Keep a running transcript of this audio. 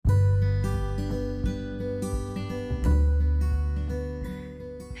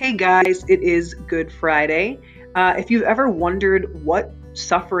Hey guys, it is Good Friday. If you've ever wondered what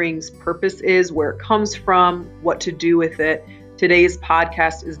suffering's purpose is, where it comes from, what to do with it, today's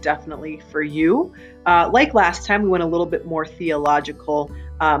podcast is definitely for you. Like last time, we went a little bit more theological,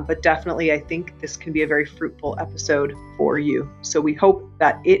 but definitely I think this can be a very fruitful episode for you. So we hope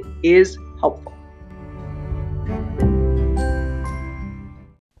that it is helpful.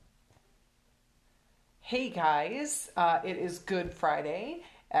 Hey guys, it is Good Friday,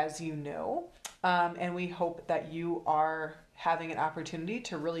 as you know, and we hope that you are having an opportunity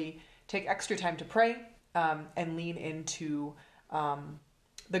to really take extra time to pray and lean into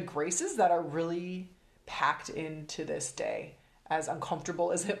the graces that are really packed into this day, as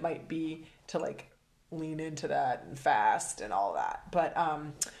uncomfortable as it might be to lean into that and fast and all that. But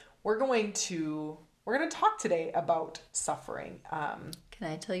we're going to talk today about suffering. Can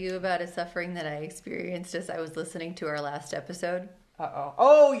I tell you about a suffering that I experienced as I was listening to our last episode? Uh-oh.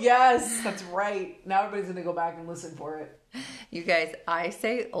 Oh, yes, that's right. Now everybody's going to go back and listen for it. You guys, I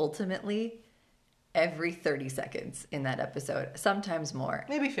say ultimately every 30 seconds in that episode, sometimes more.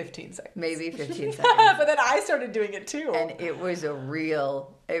 Maybe 15 seconds. Maybe 15 seconds. But then I started doing it too. And it was a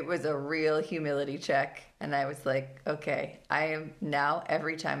real humility check. And I was like, okay, I am now,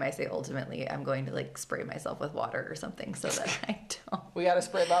 every time I say ultimately, I'm going to spray myself with water or something so that I don't. We got a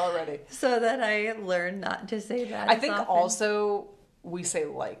spray bottle ready. So that I learn not to say that. I think also we say a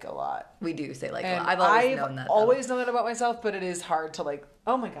lot. We do say a lot. And I've always known that. Always known that about myself, but it is hard to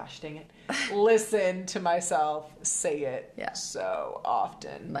oh my gosh, dang it. Listen to myself say it so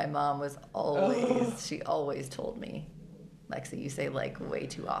often. My mom was always, she always told me, Lexi, you say way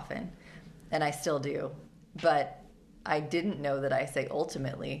too often. And I still do. But I didn't know that I say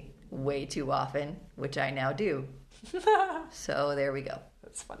ultimately way too often, which I now do. So there we go.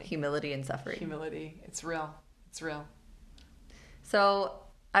 That's funny. Humility and suffering. Humility. It's real. It's real. So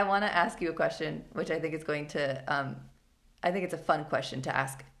I want to ask you a question, which I think is going to, I think it's a fun question to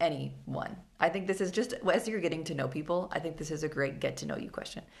ask anyone. I think this is just, as you're getting to know people, I think this is a great get to know you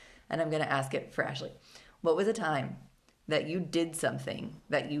question. And I'm going to ask it for Ashley. What was a time that you did something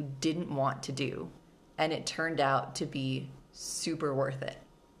that you didn't want to do and it turned out to be super worth it?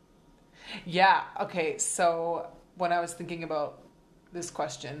 Yeah. Okay. So when I was thinking about this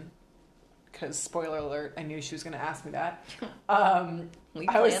question, because spoiler alert, I knew she was going to ask me that. We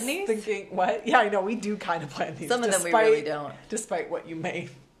I was these? thinking, what? Yeah, I know we do kind of plan these. Some of them we really don't, despite what you may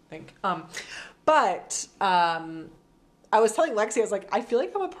think. But I was telling Lexi, I was like, I feel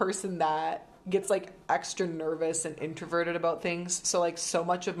like I'm a person that gets extra nervous and introverted about things. So so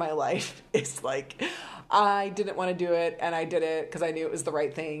much of my life is I didn't want to do it, and I did it because I knew it was the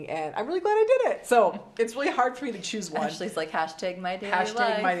right thing, and I'm really glad I did it. So it's really hard for me to choose one. Ashley's hashtag my daily life.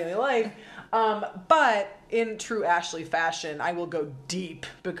 Hashtag my daily life. But in true Ashley fashion, I will go deep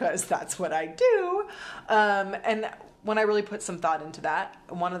because that's what I do. And when I really put some thought into that,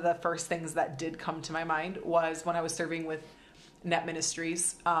 one of the first things that did come to my mind was when I was serving with Net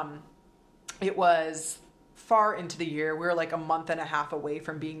Ministries. It was far into the year. We were a month and a half away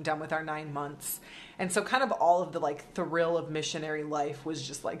from being done with our 9 months. And so kind of all of the thrill of missionary life was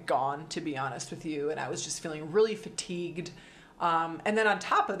just gone, to be honest with you. And I was just feeling really fatigued. And then on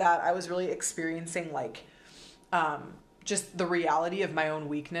top of that, I was really experiencing just the reality of my own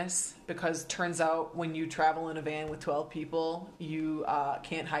weakness, because turns out when you travel in a van with 12 people, you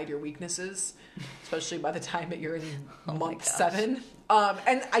can't hide your weaknesses, especially by the time that you're in month 7.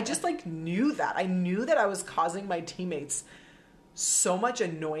 And I just knew that. I knew that I was causing my teammates so much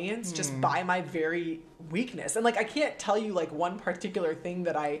annoyance just by my very weakness. And I can't tell you one particular thing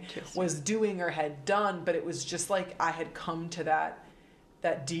that I was doing or had done, but it was just I had come to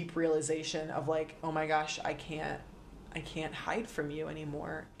that deep realization of oh my gosh, I can't hide from you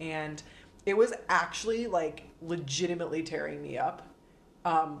anymore. And it was actually legitimately tearing me up.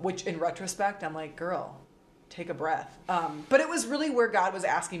 Which in retrospect, I'm girl, take a breath. But it was really where God was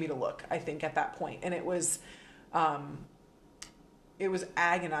asking me to look, I think, at that point. And it was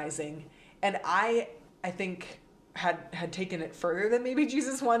agonizing. And I think had taken it further than maybe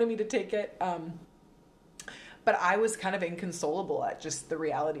Jesus wanted me to take it. But I was kind of inconsolable at just the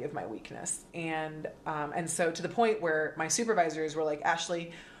reality of my weakness. And so to the point where my supervisors were like,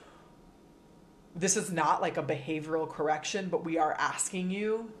 Ashley, this is not a behavioral correction, but we are asking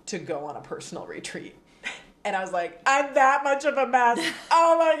you to go on a personal retreat. And I was like, I'm that much of a mess.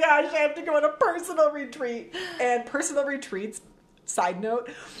 Oh my gosh, I have to go on a personal retreat. And personal retreats, side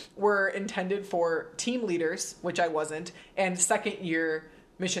note, were intended for team leaders, which I wasn't, and second year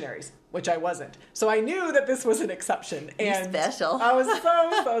missionaries, which I wasn't. So I knew that this was an exception. And you're special. I was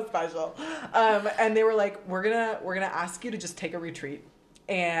so special. And they were like, we're gonna ask you to just take a retreat.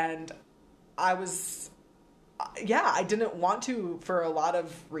 And I was, yeah, I didn't want to for a lot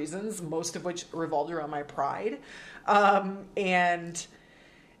of reasons, most of which revolved around my pride. And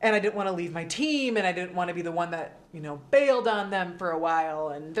I didn't want to leave my team, and I didn't want to be the one that, bailed on them for a while.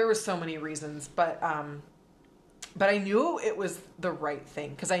 And there were so many reasons, but I knew it was the right thing,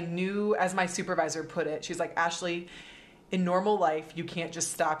 because I knew, as my supervisor put it, she's like, Ashley, in normal life, you can't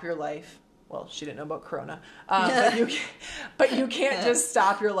just stop your life. Well, she didn't know about Corona, but you can't just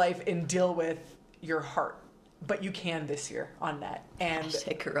stop your life and deal with your heart. But you can this year on net. And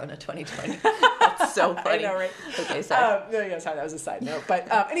hashtag Corona 2020. That's so funny. I know, right? Okay, sorry. Sorry, that was a side note.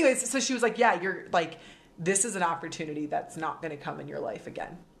 But anyways, so she was like, yeah, you're like, this is an opportunity that's not going to come in your life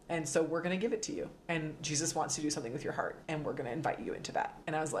again. And so we're going to give it to you. And Jesus wants to do something with your heart, and we're going to invite you into that.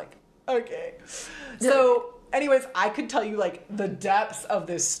 And I was like, okay. So anyways, I could tell you like the depths of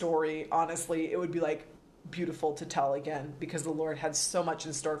this story. Honestly, it would be like beautiful to tell again, because the Lord had so much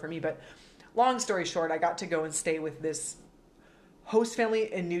in store for me. But long story short, I got to go and stay with this host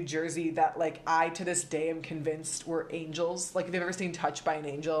family in New Jersey that, like, I to this day am convinced were angels. Like, if you've ever seen Touched by an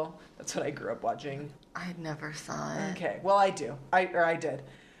Angel, that's what I grew up watching. I never saw it. Okay, well, I do. I did.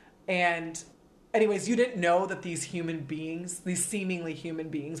 And anyways, you didn't know that these human beings, these seemingly human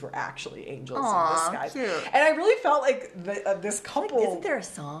beings, were actually angels in disguise. Cute. And I really felt like this couple... Like, isn't there a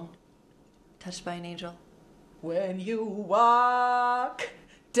song, Touched by an Angel? When you walk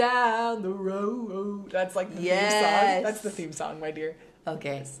down the road. That's like the theme song. That's the theme song, my dear.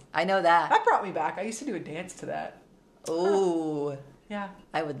 Okay, Yes. I know that. That brought me back. I used to do a dance to that. Ooh. Yeah.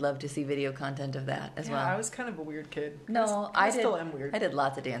 I would love to see video content of that as well. I was kind of a weird kid. No, I still am weird. I did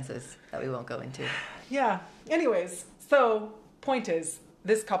lots of dances that we won't go into. Yeah. Anyways, so point is,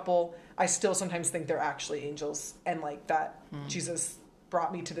 this couple, I still sometimes think they're actually angels, and like that Jesus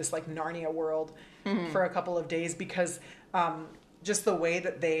brought me to this like Narnia world for a couple of days, because just the way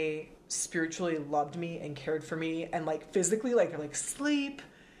that they spiritually loved me and cared for me, and like physically, like sleep,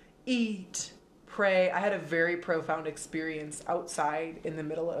 eat, pray. I had a very profound experience outside in the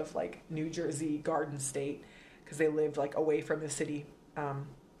middle of like New Jersey, Garden State, because they lived like away from the city,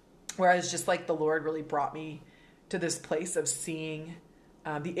 where I was just like, the Lord really brought me to this place of seeing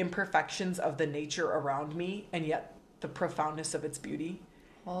the imperfections of the nature around me, and yet the profoundness of its beauty.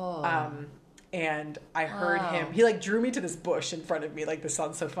 And I heard him, he like drew me to this bush in front of me. Like, this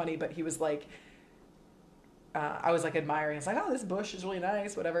sounds so funny, but he was like, I was like admiring. It's like, oh, this bush is really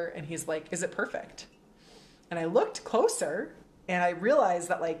nice, whatever. And he's like, is it perfect? And I looked closer, and I realized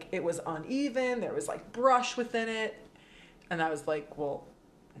that like it was uneven. There was like brush within it. And I was like, well,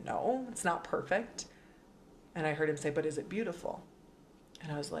 no, it's not perfect. And I heard him say, but is it beautiful?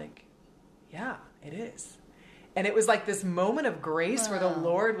 And I was like, yeah, it is. And it was like this moment of grace where the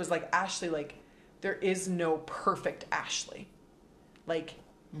Lord was like, Ashley, like, there is no perfect Ashley. Like,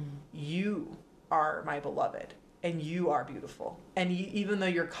 you are my beloved, and you are beautiful. And even though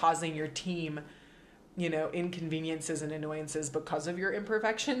you're causing your team, inconveniences and annoyances because of your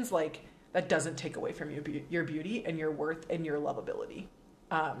imperfections, like, that doesn't take away from your beauty and your worth and your lovability.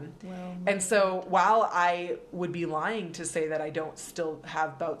 And so while I would be lying to say that I don't still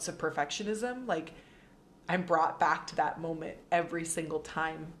have bouts of perfectionism, like, I'm brought back to that moment every single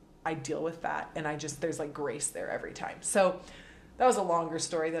time I deal with that. And there's like grace there every time. So that was a longer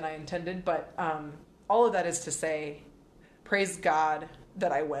story than I intended, but all of that is to say, praise God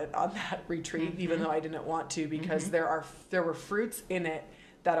that I went on that retreat, even though I didn't want to, because there were fruits in it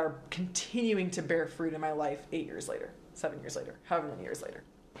that are continuing to bear fruit in my life 8 years later, 7 years later, however many years later.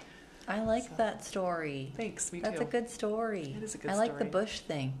 I like that story. Thanks, me too. That's a good story. It is a good story. I like the bush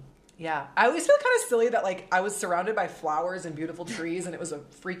thing. Yeah. I always feel kind of silly that like I was surrounded by flowers and beautiful trees, and it was a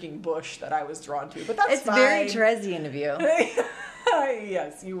freaking bush that I was drawn to. But that's fine. Very Teresian of you.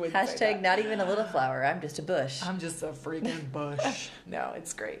 Yes, you would say that. Not even a little flower. I'm just a bush. I'm just a freaking bush. No,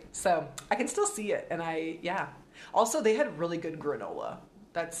 it's great. So I can still see it, and Also, they had really good granola.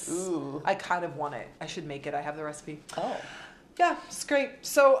 I kind of want it. I should make it. I have the recipe. Oh. Yeah, it's great.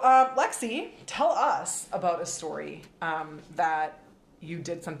 So, Lexi, tell us about a story that you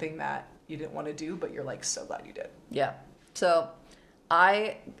did something that you didn't want to do, but you're like so glad you did. Yeah. So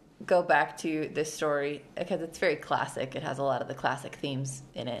I go back to this story because it's very classic. It has a lot of the classic themes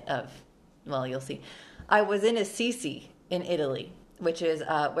in it you'll see. I was in Assisi in Italy, which is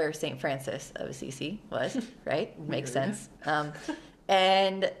where St. Francis of Assisi was, right? Makes sense.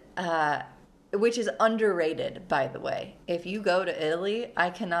 And which is underrated, by the way. If you go to Italy, I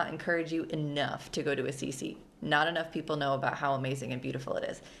cannot encourage you enough to go to Assisi. Not enough people know about how amazing and beautiful it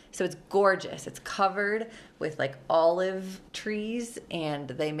is. So it's gorgeous. It's covered with like olive trees, and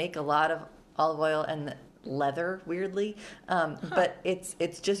they make a lot of olive oil, and leather, weirdly. But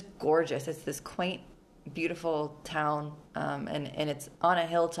it's just gorgeous. It's this quaint, beautiful town, and it's on a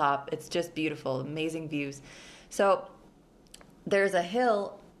hilltop. It's just beautiful, amazing views. So there's a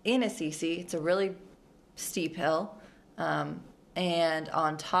hill in Assisi. It's a really steep hill, and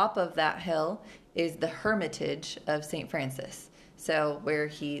on top of that hill is the Hermitage of St. Francis, so where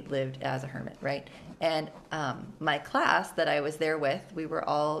he lived as a hermit, right? And my class that I was there with, we were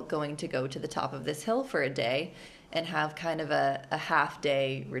all going to go to the top of this hill for a day and have kind of a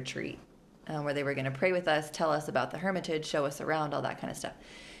half-day retreat where they were going to pray with us, tell us about the Hermitage, show us around, all that kind of stuff.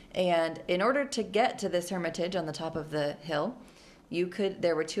 And in order to get to this Hermitage on the top of the hill,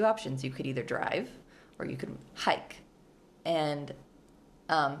 there were two options. You could either drive or you could hike. And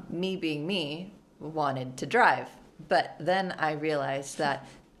me being me, wanted to drive. But then I realized that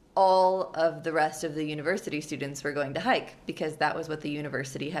all of the rest of the university students were going to hike because that was what the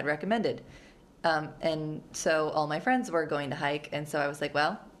university had recommended. And so all my friends were going to hike. And so I was like,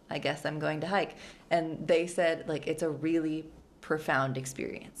 well, I guess I'm going to hike. And they said, like, it's a really profound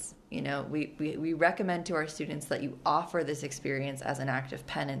experience. You know, we recommend to our students that you offer this experience as an act of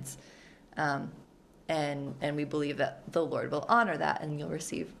penance. And we believe that the Lord will honor that and you'll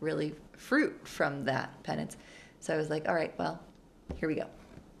receive really fruit from that penance. So I was like, all right, well, here we go.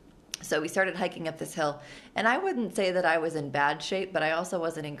 So we started hiking up this hill, and I wouldn't say that I was in bad shape, but I also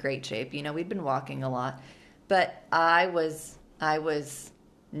wasn't in great shape. You know, we'd been walking a lot, but I was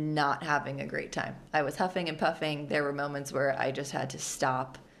not having a great time. I was huffing and puffing. There were moments where I just had to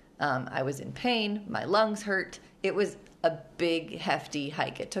stop. I was in pain. My lungs hurt. It was a big, hefty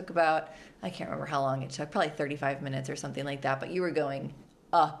hike. It took about, I can't remember how long it took, probably 35 minutes or something like that, but you were going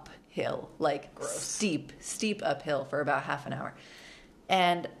uphill, like Gross. steep uphill for about half an hour.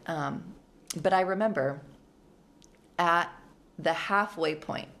 And, but I remember at the halfway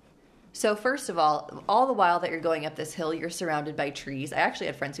point. So first of all the while that you're going up this hill, you're surrounded by trees. I actually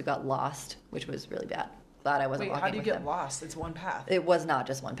had friends who got lost, which was really bad. Glad I wasn't Wait, walking how do you with get them. lost? It's one path. It was not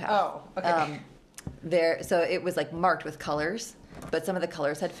just one path. Oh, okay. So it was like marked with colors, but some of the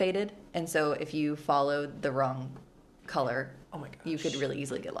colors had faded. And so if you followed the wrong color, Oh my gosh. you could really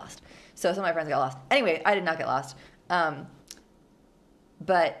easily get lost. So some of my friends got lost. Anyway, I did not get lost.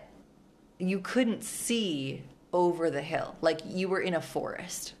 But you couldn't see over the hill. Like you were in a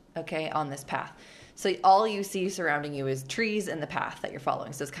forest, okay, on this path. So all you see surrounding you is trees and the path that you're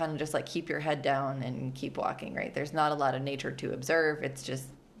following. So it's kind of just like keep your head down and keep walking, right? There's not a lot of nature to observe. It's just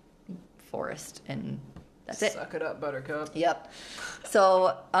forest and that's it. Suck it up, buttercup. Yep.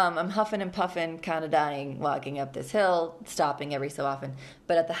 So I'm huffing and puffing, kind of dying, walking up this hill, stopping every so often.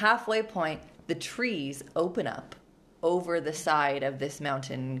 But at the halfway point, the trees open up over the side of this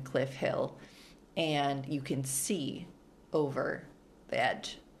mountain cliff hill, and you can see over the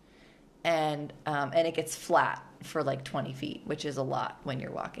edge. And it gets flat for like 20 feet, which is a lot when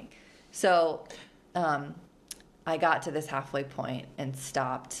you're walking. So I got to this halfway point and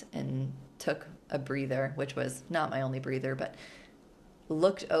stopped and took a breather, which was not my only breather, but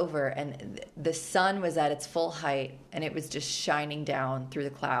looked over, and the sun was at its full height, and it was just shining down through the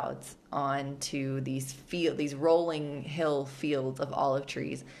clouds onto these rolling hill fields of olive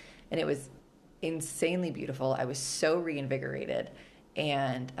trees, and it was insanely beautiful. I was so reinvigorated,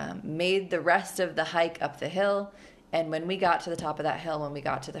 and made the rest of the hike up the hill. And when we got to the top of that hill, when we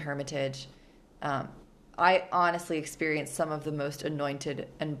got to the Hermitage, I honestly experienced some of the most anointed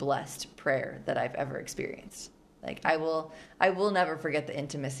and blessed prayer that I've ever experienced. Like I will never forget the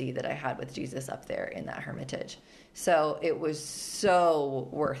intimacy that I had with Jesus up there in that Hermitage. So it was so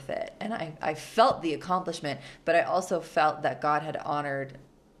worth it. And I felt the accomplishment, but I also felt that God had honored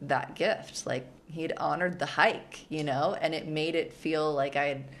that gift. Like he'd honored the hike, you know, and it made it feel like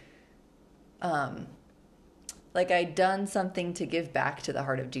I'd done something to give back to the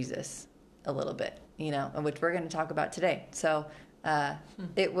heart of Jesus a little bit, you know, which we're going to talk about today. So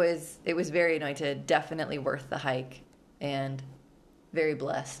it was very anointed, definitely worth the hike, and very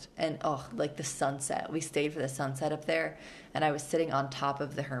blessed. And like the sunset, we stayed for the sunset up there, and I was sitting on top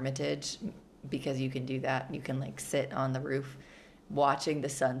of the Hermitage, because you can do that. You can like sit on the roof watching the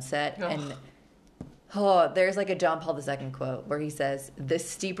sunset. And there's like a John Paul II quote where he says, the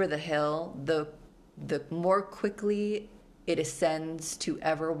steeper the hill, the more quickly it ascends to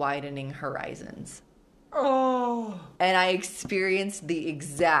ever widening horizons. Oh. And I experienced the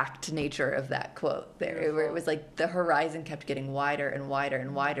exact nature of that quote there. Beautiful. Where it was like the horizon kept getting wider and wider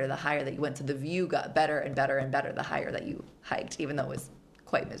and wider the higher that you went. So the view got better and better and better the higher that you hiked, even though it was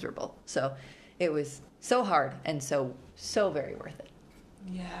quite miserable. So it was so hard and so very worth it.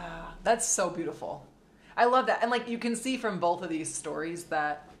 Yeah, that's so beautiful. I love that. And like you can see from both of these stories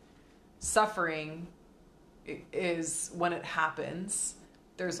that suffering is when it happens,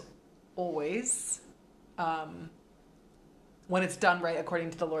 there's always, when it's done right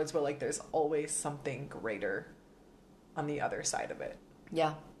according to the Lord's will, like there's always something greater on the other side of it.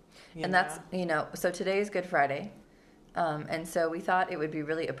 Yeah. And that's, so today is Good Friday. And so we thought it would be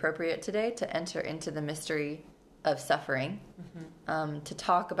really appropriate today to enter into the mystery of suffering, to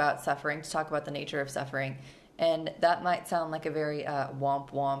talk about suffering, to talk about the nature of suffering. And that might sound like a very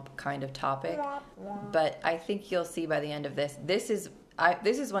womp womp kind of topic, but I think you'll see by the end of this, this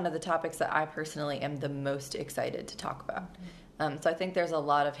is one of the topics that I personally am the most excited to talk about. So I think there's a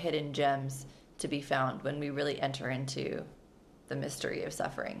lot of hidden gems to be found when we really enter into the mystery of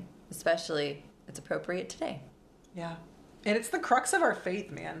suffering, especially it's appropriate today. Yeah. And it's the crux of our faith,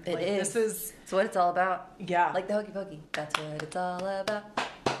 man. It is. It's what it's all about. Yeah. Like the Hokey Pokey. That's what it's all about.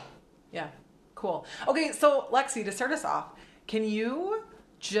 Yeah. Cool. Okay, so Lexi, to start us off, can you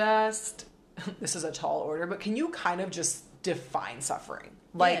just, this is a tall order, but can you kind of just define suffering?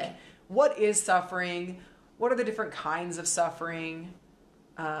 Like, what is suffering? What are the different kinds of suffering?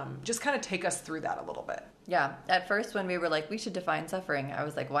 Just kind of take us through that a little bit. Yeah. At first, when we were like, we should define suffering, I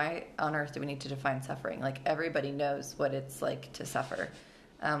was like, why on earth do we need to define suffering? Like, everybody knows what it's like to suffer.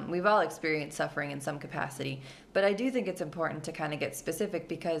 We've all experienced suffering in some capacity. But I do think it's important to kind of get specific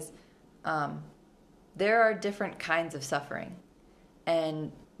because there are different kinds of suffering.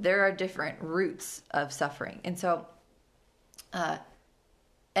 And there are different roots of suffering. And so,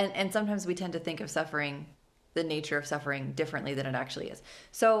 and sometimes we tend to think of suffering, the nature of suffering, differently than it actually is.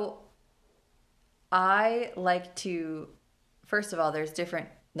 So I like to, first of all, there's different,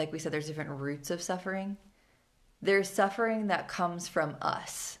 like we said, there's different roots of suffering. There's suffering that comes from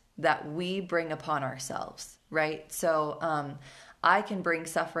us, that we bring upon ourselves, right? So I can bring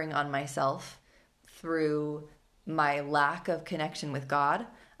suffering on myself through my lack of connection with God.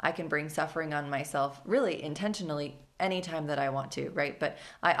 I can bring suffering on myself really intentionally anytime that I want to, right? But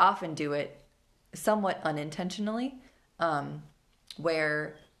I often do it somewhat unintentionally,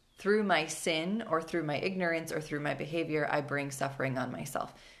 where through my sin or through my ignorance or through my behavior, I bring suffering on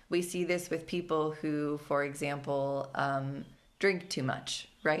myself. We see this with people who, for example, drink too much,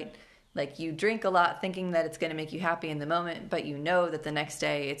 right? Like you drink a lot thinking that it's going to make you happy in the moment, but you know that the next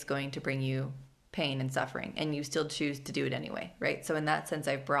day it's going to bring you pain and suffering, and you still choose to do it anyway, right? So in that sense,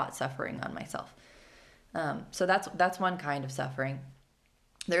 I've brought suffering on myself. So that's one kind of suffering.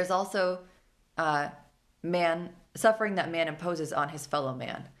 There's also suffering that man imposes on his fellow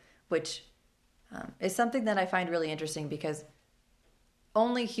man, which is something that I find really interesting because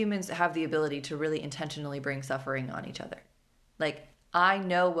only humans have the ability to really intentionally bring suffering on each other. Like, I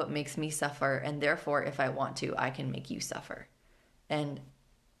know what makes me suffer, and therefore, if I want to, I can make you suffer. And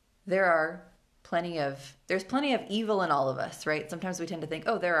there's plenty of evil in all of us, right? Sometimes we tend to think,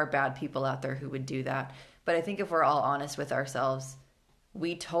 oh, there are bad people out there who would do that. But I think if we're all honest with ourselves,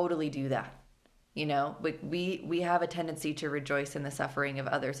 we totally do that. You know, we have a tendency to rejoice in the suffering of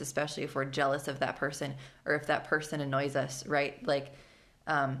others, especially if we're jealous of that person or if that person annoys us, right? Like,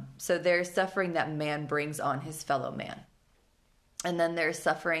 so there's suffering that man brings on his fellow man. And then there's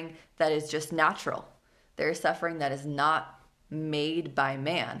suffering that is just natural. There's suffering that is not made by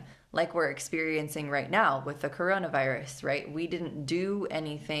man, like we're experiencing right now with the coronavirus, right? We didn't do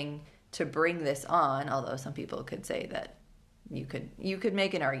anything to bring this on, although some people could say that you could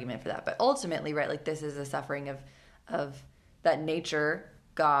make an argument for that. But ultimately, right, like this is a suffering of that nature,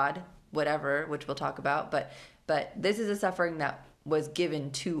 God, whatever, which we'll talk about. But this is a suffering that was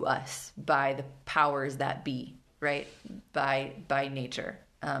given to us by the powers that be, right? By nature.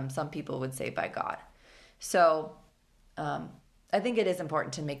 Some people would say by God. So I think it is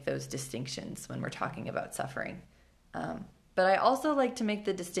important to make those distinctions when we're talking about suffering. But I also like to make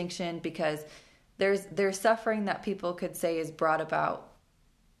the distinction because there's suffering that people could say is brought about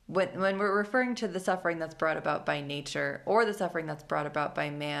when we're referring to the suffering that's brought about by nature or the suffering that's brought about by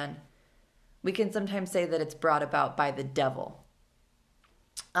man. We can sometimes say that it's brought about by the devil.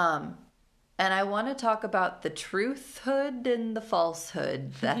 And I want to talk about the truthhood and the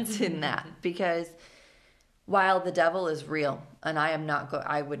falsehood that's in that, because while the devil is real, and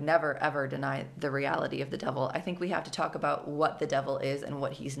I would never ever deny the reality of the devil, I think we have to talk about what the devil is and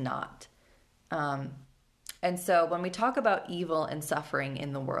what he's not. And so when we talk about evil and suffering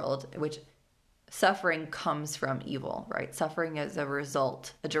in the world, which suffering comes from evil, right? Suffering is a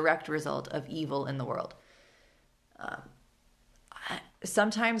direct result of evil in the world.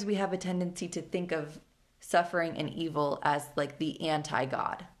 Sometimes we have a tendency to think of suffering and evil as like the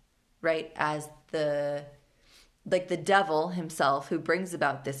anti-God, right? As the devil himself who brings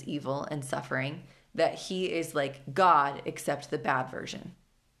about this evil and suffering, that he is like God except the bad version,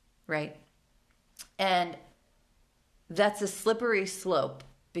 right? And that's a slippery slope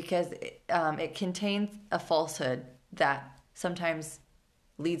because it contains a falsehood that sometimes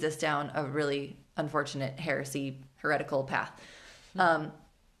leads us down a really unfortunate heretical path.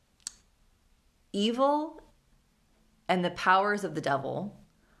 Evil and the powers of the devil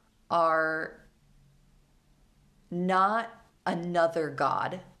are not another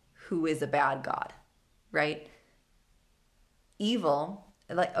God who is a bad God, right? Evil,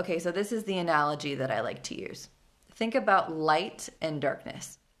 like, okay, so this is the analogy that I like to use. Think about light and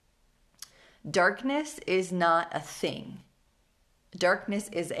darkness. Darkness is not a thing. Darkness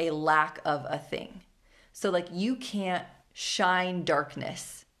is a lack of a thing. So, like, you can't shine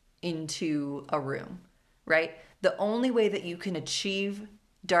darkness into a room, right? The only way that you can achieve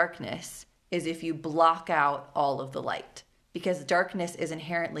darkness is if you block out all of the light, because darkness is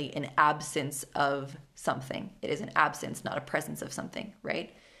inherently an absence of something. It is an absence, not a presence of something,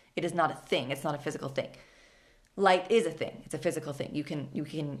 right? It is not a thing. It's not a physical thing. Light is a thing. It's a physical thing.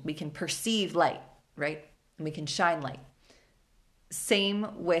 We can perceive light, right? And we can shine light. Same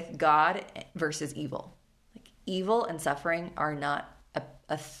with God versus evil. Like, evil and suffering are not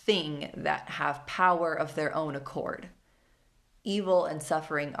a thing that have power of their own accord. Evil and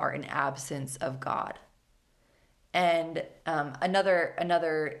suffering are an absence of God. And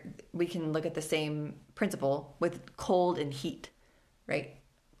another, we can look at the same principle with cold and heat, right?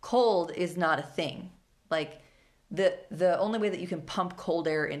 Cold is not a thing. Like, the only way that you can pump cold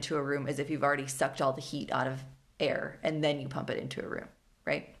air into a room is if you've already sucked all the heat out of air and then you pump it into a room,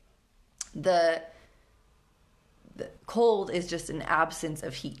 right? The cold is just an absence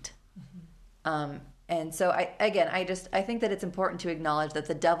of heat. And so I think that it's important to acknowledge that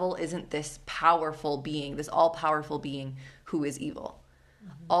the devil isn't this powerful being, this all-powerful being who is evil.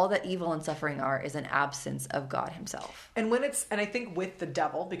 All that evil and suffering are is an absence of God himself. And I think with the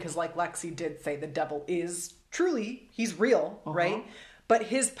devil, because like Lexi did say, the devil is truly, he's real, right? But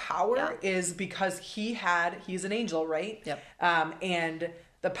his power is because he's an angel, right? Yep. And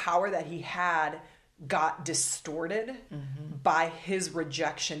the power that he had got distorted by his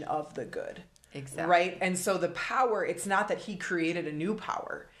rejection of the good. Exactly. Right? And so the power, it's not that he created a new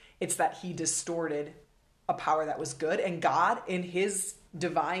power. It's that he distorted a power that was good. And God, in his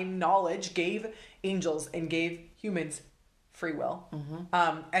divine knowledge, gave angels and gave humans free will.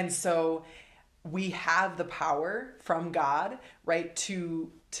 And so we have the power from God, right,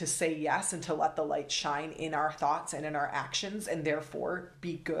 to say yes and to let the light shine in our thoughts and in our actions and therefore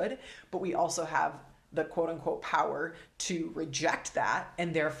be good. But we also have the quote unquote power to reject that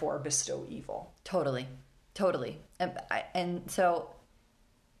and therefore bestow evil. Totally. And so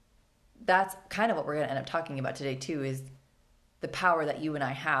that's kind of what we're going to end up talking about today too, is the power that you and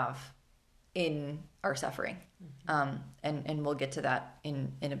I have in our suffering. And we'll get to that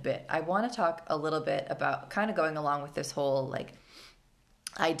in a bit. I want to talk a little bit about, kind of going along with this whole like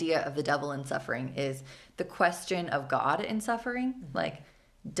idea of the devil and suffering, is the question of God in suffering. Like,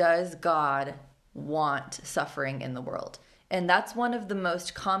 does God want suffering in the world? And that's one of the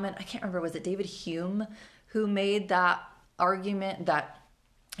most common, I can't remember, was it David Hume who made that argument that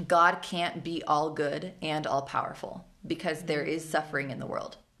God can't be all good and all powerful because there is suffering in the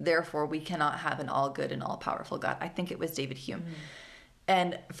world. Therefore, we cannot have an all good and all powerful God. I think it was David Hume.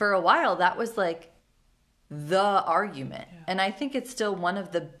 And for a while, that was like the argument. Yeah. And I think it's still one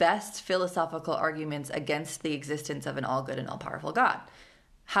of the best philosophical arguments against the existence of an all good and all powerful God.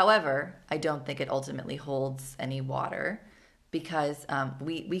 However, I don't think it ultimately holds any water, because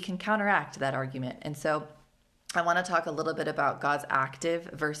we can counteract that argument. And so I want to talk a little bit about God's active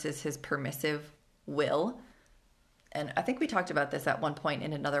versus his permissive will. And I think we talked about this at one point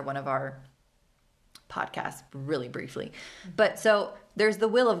in another one of our podcasts, really briefly. But so there's the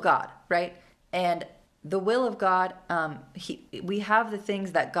will of God, right? And the will of God, we have the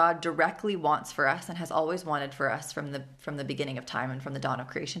things that God directly wants for us and has always wanted for us from the beginning of time and from the dawn of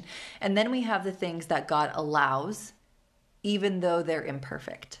creation. And then we have the things that God allows, even though they're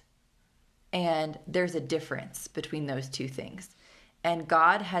imperfect. And there's a difference between those two things. And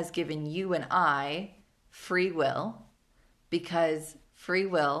God has given you and I free will, because free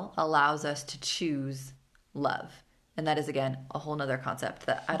will allows us to choose love. And that is, again, a whole nother concept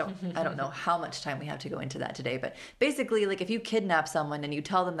that I don't know how much time we have to go into that today. But basically, like, if you kidnap someone and you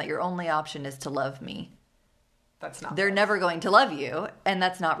tell them that your only option is to love me, they're never going to love you, and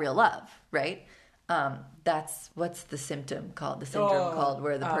that's not real love, right? That's, what's the symptom called? The syndrome called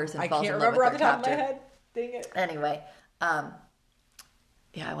where the person falls in love with their captor. I can't remember off the top of my head. Dang it. Anyway,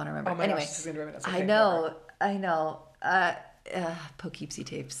 yeah, I want to remember. Oh my gosh, this is going to ruin it. I know. Poughkeepsie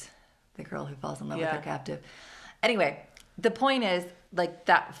tapes. The girl who falls in love with her captive. Anyway, the point is, like,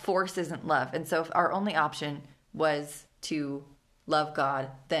 that force isn't love. And so if our only option was to love God,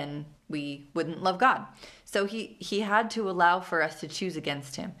 then we wouldn't love God. So he had to allow for us to choose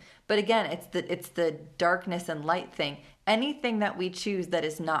against him. But again, it's the darkness and light thing. Anything that we choose that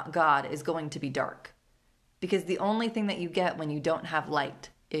is not God is going to be dark. Because the only thing that you get when you don't have light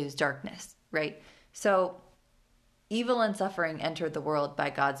is darkness, right? So evil and suffering entered the world by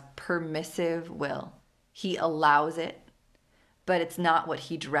God's permissive will. He allows it, but it's not what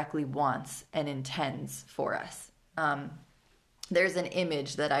he directly wants and intends for us. There's an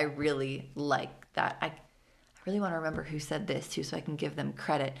image that I really like that I really want to remember who said this too, so I can give them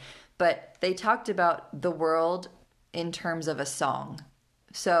credit. But they talked about the world in terms of a song.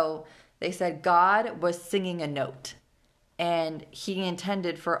 So they said God was singing a note, and he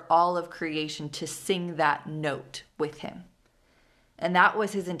intended for all of creation to sing that note with him. And that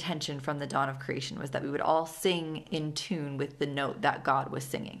was his intention from the dawn of creation, was that we would all sing in tune with the note that God was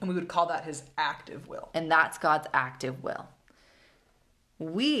singing. And we would call that his active will. And that's God's active will.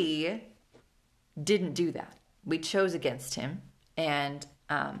 We didn't do that. We chose against him and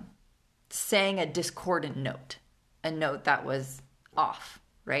sang a discordant note, a note that was off,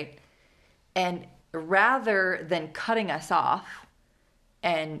 right? And rather than cutting us off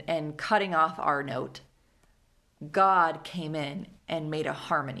and cutting off our note, God came in and made a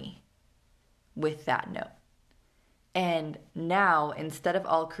harmony with that note. And now, instead of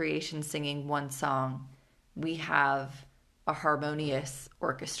all creation singing one song, we have a harmonious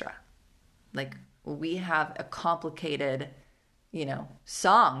orchestra. Like, we have a complicated,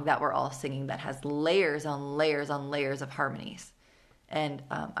 song that we're all singing that has layers on layers on layers of harmonies. And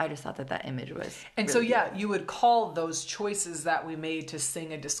I just thought that image was And really so, good. you would call those choices that we made to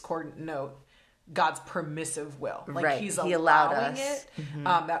sing a discordant note God's permissive will. Like, right. he's He allowed allowing us. it.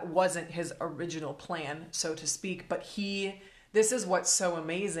 That wasn't his original plan, so to speak. But this is what's so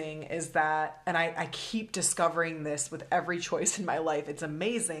amazing is that, and I keep discovering this with every choice in my life. It's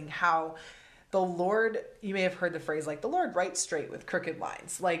amazing how the Lord, you may have heard the phrase, like, the Lord writes straight with crooked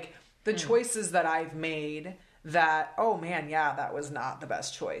lines. Like, the choices that I've made that, oh man, yeah, that was not the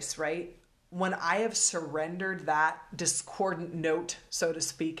best choice, right? When I have surrendered that discordant note, so to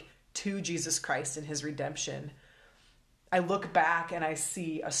speak, to Jesus Christ and his redemption, I look back and I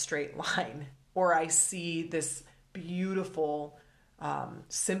see a straight line, or I see this beautiful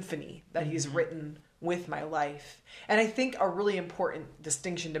symphony that he's written with my life. And I think a really important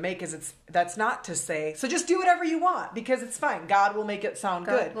distinction to make is that's not to say, so just do whatever you want because it's fine. God will make it sound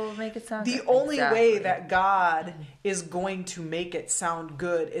good. God will make it sound the good. only Exactly. way that God is going to make it sound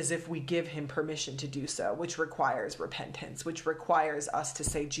good is if we give him permission to do so, which requires repentance, which requires us to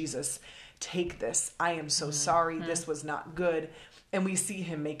say, Jesus, take this. I am so sorry. This was not good. And we see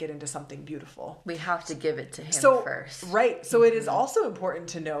him make it into something beautiful. We have to give it to him first. Right. So it is also important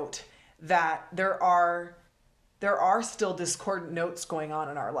to note that there are still discordant notes going on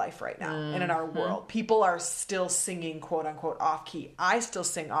in our life right now and in our world. People are still singing quote unquote off key. I still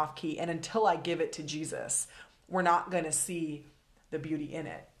sing off key. And until I give it to Jesus, we're not going to see the beauty in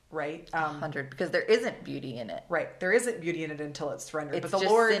it. Right. 100, because there isn't beauty in it. Right. There isn't beauty in it until it's surrendered. It's but the just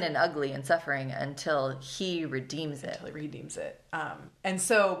Lord, sin and ugly and suffering until he redeems it. until he redeems it. And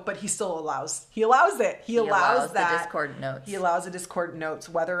so, but he still allows it. He allows that. The discordant notes. He allows the discordant notes,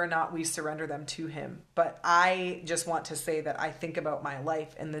 whether or not we surrender them to him. But I just want to say that I think about my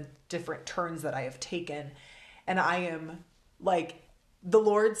life and the different turns that I have taken. And I am like, the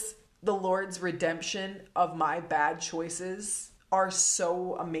Lord's redemption of my bad choices are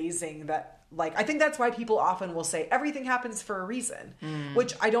so amazing that, like, I think that's why people often will say everything happens for a reason,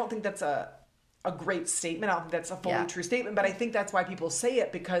 which I don't think that's a great statement. I don't think that's a fully true statement, but I think that's why people say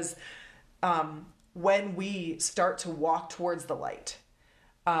it because when we start to walk towards the light,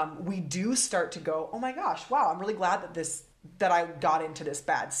 we do start to go, oh my gosh, wow, I'm really glad that I got into this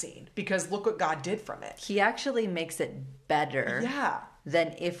bad scene because look what God did from it. He actually makes it better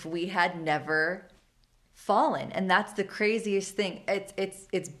than if we had never fallen. And that's the craziest thing.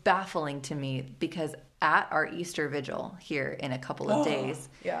 It's baffling to me because at our Easter vigil here in a couple of days,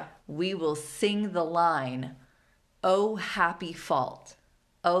 we will sing the line, "Oh happy fault,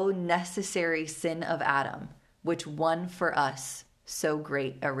 oh necessary sin of Adam, which won for us so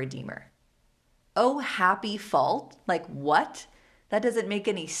great a redeemer." Oh happy fault? Like what? That doesn't make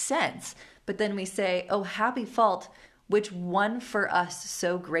any sense. But then we say, oh happy fault, which won for us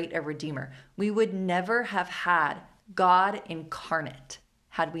so great a redeemer. We would never have had God incarnate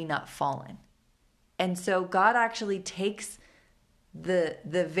had we not fallen. And so God actually takes the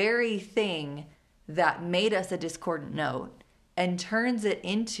very thing that made us a discordant note and turns it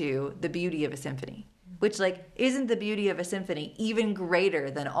into the beauty of a symphony. Which, like, isn't the beauty of a symphony even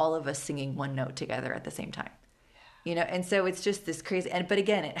greater than all of us singing one note together at the same time? You know, and so it's just this crazy, but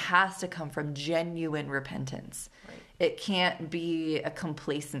again, it has to come from genuine repentance. Right. It can't be a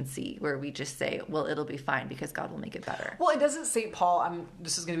complacency where we just say, well, it'll be fine because God will make it better. Well, it doesn't St. Paul,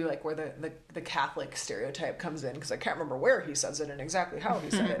 this is going to be like where the Catholic stereotype comes in, because I can't remember where he says it and exactly how he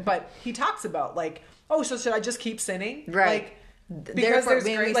said it, but he talks about like, oh, so should I just keep sinning? Right. Like, Therefore,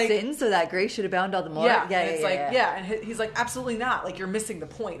 may we sin so that grace should abound all the more. Yeah, and he's like, absolutely not. Like, you're missing the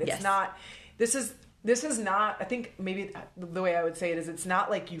point. It's not, this is not, I think maybe the way I would say it is, it's not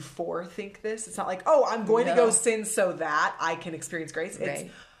like you think this. It's not like, oh, I'm going to go sin so that I can experience grace. It's,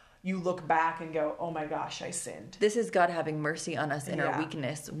 you look back and go, oh my gosh, I sinned. This is God having mercy on us in our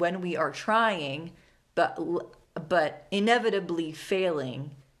weakness when we are trying, but inevitably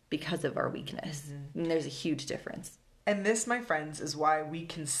failing because of our weakness. Mm-hmm. And there's a huge difference. And this, my friends, is why we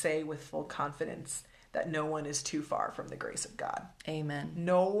can say with full confidence that no one is too far from the grace of God. Amen.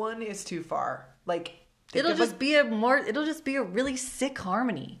 No one is too far. Like, it'll just be a really sick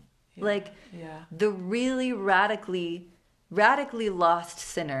harmony. Yeah. Like the really radically lost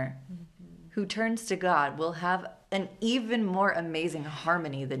sinner who turns to God will have an even more amazing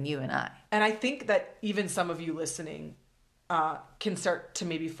harmony than you and I. And I think that even some of you listening can start to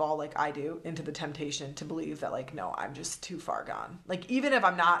maybe fall, like I do, into the temptation to believe that, like, no, I'm just too far gone. Like, even if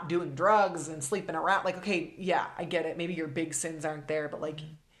I'm not doing drugs and sleeping around, like, okay, yeah, I get it. Maybe your big sins aren't there, but like,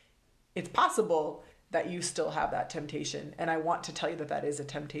 it's possible that you still have that temptation. And I want to tell you that that is a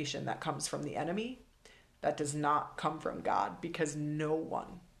temptation that comes from the enemy. That does not come from God, because no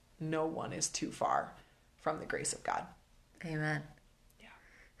one is too far from the grace of God. Amen. Yeah.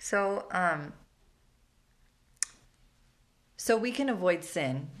 So we can avoid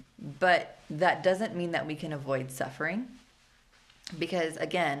sin, but that doesn't mean that we can avoid suffering, because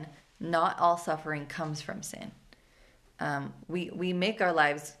again, not all suffering comes from sin. We make our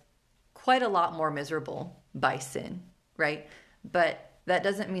lives quite a lot more miserable by sin, right? But that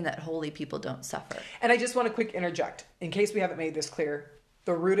doesn't mean that holy people don't suffer. And I just want to quick interject, in case we haven't made this clear.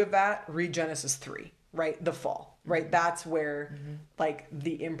 The root of that, read Genesis 3, right? The fall, right? Mm-hmm. That's where like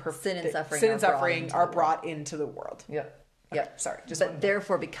the sin and suffering are brought into the world. Yep. Okay, sorry. But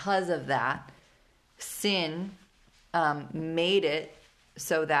therefore, because of that, sin made it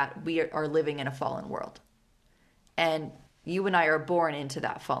so that we are living in a fallen world. And you and I are born into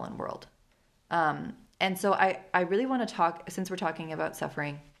that fallen world. And so I really want to talk, since we're talking about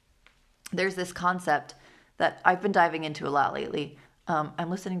suffering, there's this concept that I've been diving into a lot lately. I'm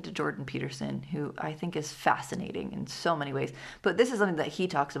listening to Jordan Peterson, who I think is fascinating in so many ways. But this is something that he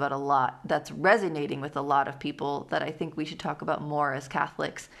talks about a lot that's resonating with a lot of people that I think we should talk about more as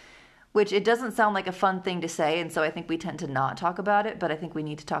Catholics, which it doesn't sound like a fun thing to say, and so I think we tend to not talk about it, but I think we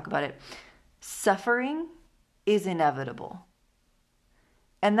need to talk about it. Suffering is inevitable.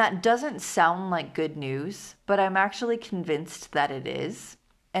 And that doesn't sound like good news, but I'm actually convinced that it is,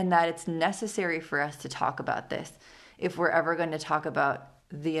 and that it's necessary for us to talk about this if we're ever going to talk about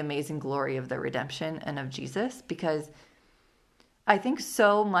the amazing glory of the redemption and of Jesus, because I think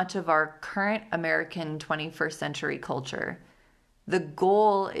so much of our current American 21st century culture, the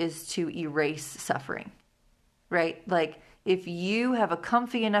goal is to erase suffering, right? Like, if you have a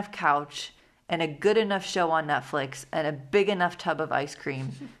comfy enough couch and a good enough show on Netflix and a big enough tub of ice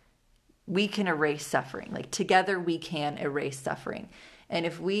cream, we can erase suffering. Like, together we can erase suffering. And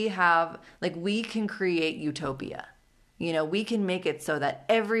if we have, like, we can create utopia. You know, we can make it so that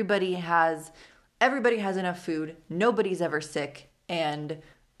everybody has enough food, nobody's ever sick, and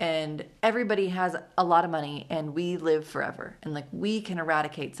everybody has a lot of money, and we live forever. And like, we can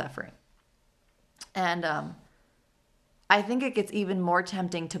eradicate suffering. And I think it gets even more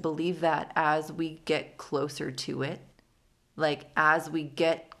tempting to believe that as we get closer to it, like as we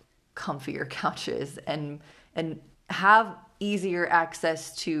get comfier couches and have easier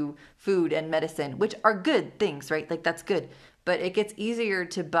access to food and medicine, which are good things, right? Like, that's good. But it gets easier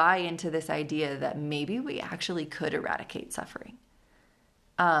to buy into this idea that maybe we actually could eradicate suffering.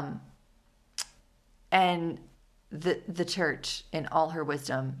 And the church, in all her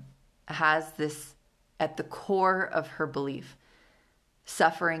wisdom, has this at the core of her belief: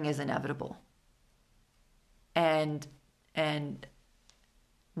 suffering is inevitable. And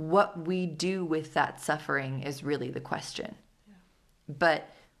what we do with that suffering is really the question. Yeah. But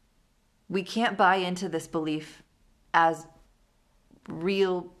we can't buy into this belief as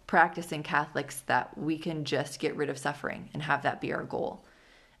real practicing Catholics that we can just get rid of suffering and have that be our goal.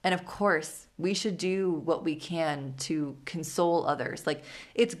 And of course, we should do what we can to console others. Like,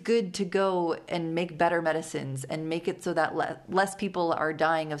 it's good to go and make better medicines and make it so that less people are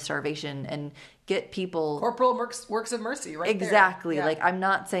dying of starvation and get people corporal works of mercy, right? Exactly. There. Yeah. Like, I'm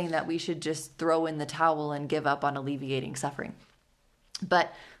not saying that we should just throw in the towel and give up on alleviating suffering.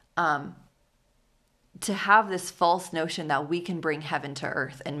 But to have this false notion that we can bring heaven to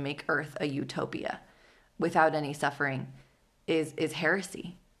earth and make earth a utopia without any suffering is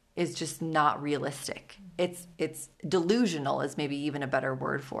heresy. Is just not realistic. It's delusional is maybe even a better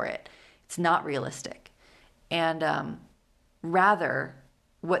word for it. It's not realistic. And rather,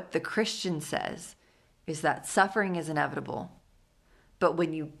 what the Christian says is that suffering is inevitable. But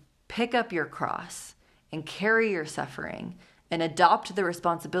when you pick up your cross and carry your suffering and adopt the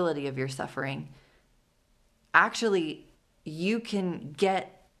responsibility of your suffering, actually, you can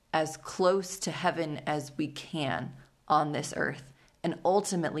get as close to heaven as we can on this earth and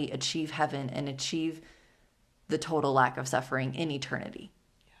ultimately achieve heaven and achieve the total lack of suffering in eternity,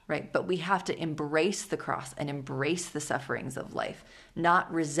 right? But we have to embrace the cross and embrace the sufferings of life,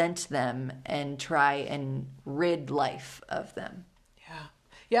 not resent them and try and rid life of them.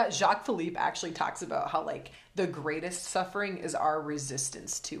 Yeah, Jacques Philippe actually talks about how like the greatest suffering is our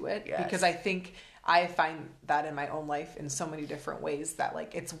resistance to it. Yes. Because I think I find that in my own life in so many different ways that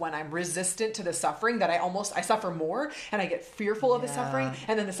like it's when I'm resistant to the suffering that I suffer more and I get fearful of the suffering,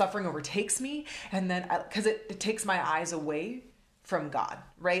 and then the suffering overtakes me, and then because it takes my eyes away from God,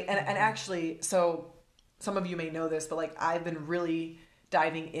 right? And actually, so some of you may know this, but like I've been really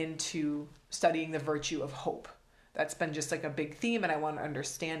diving into studying the virtue of hope. That's been just like a big theme, and I want to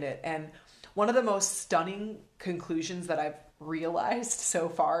understand it. And one of the most stunning conclusions that I've realized so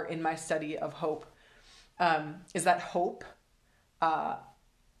far in my study of hope is that hope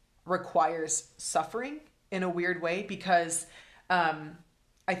requires suffering in a weird way, because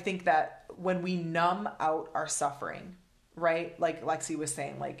I think that when we numb out our suffering, right? Like Lexi was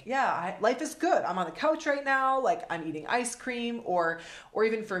saying, like, yeah, life is good. I'm on the couch right now. Like I'm eating ice cream, or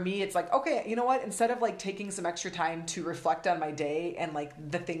even for me, it's like, okay, you know what? Instead of like taking some extra time to reflect on my day and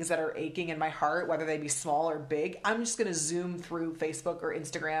like the things that are aching in my heart, whether they be small or big, I'm just going to zoom through Facebook or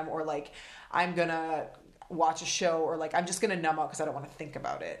Instagram, or like I'm going to watch a show, or like I'm just going to numb out because I don't want to think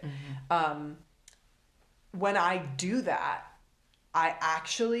about it. Mm-hmm. When I do that, I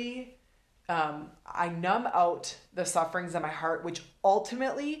actually I numb out the sufferings in my heart, which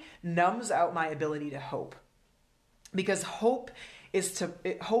ultimately numbs out my ability to hope. Because hope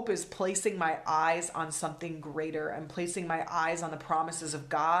is placing my eyes on something greater and placing my eyes on the promises of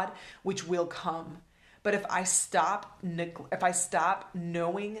God, which will come. But if I stop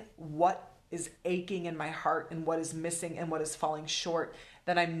knowing what is aching in my heart and what is missing and what is falling short,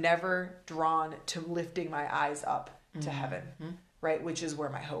 then I'm never drawn to lifting my eyes up to heaven. Right? Which is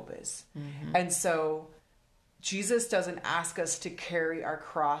where my hope is. Mm-hmm. And so Jesus doesn't ask us to carry our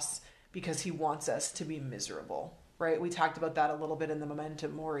cross because he wants us to be miserable, right? We talked about that a little bit in the Memento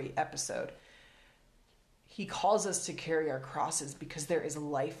Mori episode. He calls us to carry our crosses because there is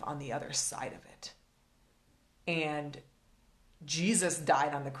life on the other side of it. And Jesus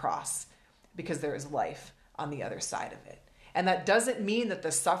died on the cross because there is life on the other side of it. And that doesn't mean that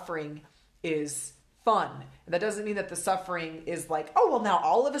the suffering is fun. That doesn't mean that the suffering is like, oh, well, now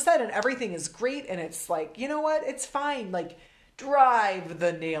all of a sudden everything is great and it's like, you know what? It's fine. Like, drive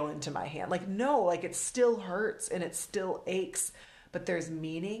the nail into my hand. Like, no, like it still hurts and it still aches, but there's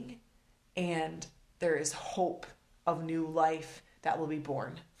meaning and there is hope of new life that will be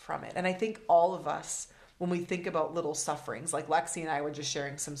born from it. And I think all of us, when we think about little sufferings, like Lexi and I were just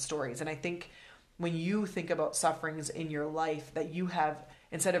sharing some stories. And I think when you think about sufferings in your life that you have,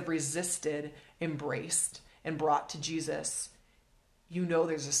 instead of resisted, embraced and brought to Jesus, you know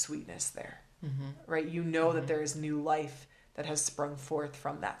there's a sweetness there, right? You know that there is new life that has sprung forth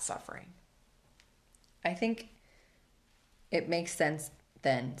from that suffering. I think it makes sense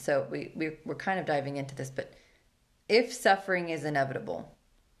then. So we're kind of diving into this, but if suffering is inevitable,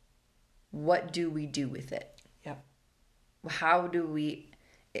 what do we do with it? Yep. How do we,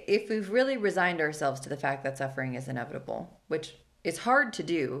 if we've really resigned ourselves to the fact that suffering is inevitable, which is hard to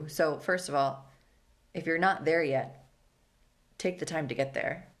do. So first of all, if you're not there yet, take the time to get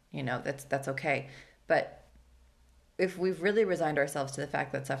there. You know, that's okay. But if we've really resigned ourselves to the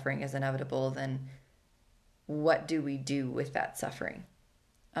fact that suffering is inevitable, then what do we do with that suffering?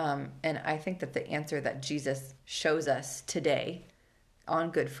 And I think that the answer that Jesus shows us today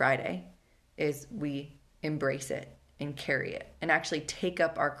on Good Friday is we embrace it and carry it and actually take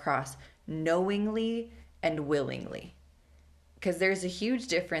up our cross knowingly and willingly. Because there's a huge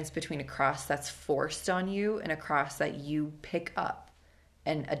difference between a cross that's forced on you and a cross that you pick up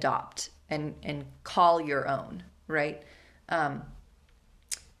and adopt and call your own, right?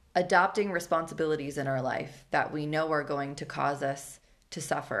 Adopting responsibilities in our life that we know are going to cause us to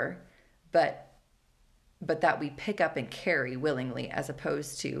suffer, but but that we pick up and carry willingly, as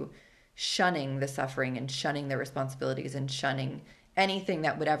opposed to shunning the suffering and shunning the responsibilities and shunning anything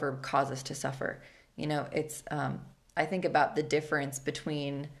that would ever cause us to suffer. You know, it's, I think about the difference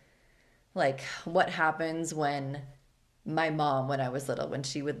between like what happens when my mom, when I was little, when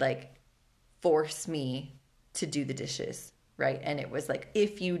she would like force me to do the dishes, right? And it was like,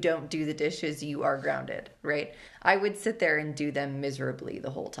 if you don't do the dishes, you are grounded, right? I would sit there and do them miserably the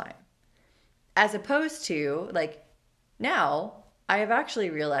whole time. As opposed to like now, I have actually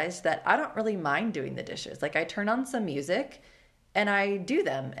realized that I don't really mind doing the dishes. Like I turn on some music and I do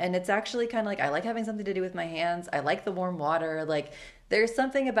them. And it's actually kind of like, I like having something to do with my hands. I like the warm water. Like there's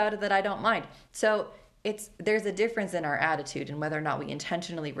something about it that I don't mind. So there's a difference in our attitude and whether or not we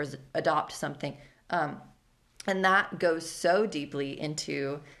intentionally adopt something. And that goes so deeply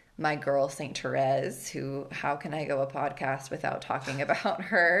into my girl, Saint Therese, who, how can I go a podcast without talking about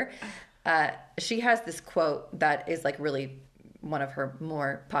her? She has this quote that is like really one of her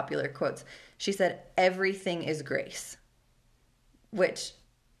more popular quotes. She said, "Everything is grace," which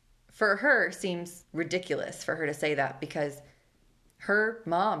for her seems ridiculous for her to say that because her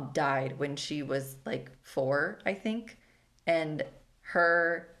mom died when she was like 4, I think. And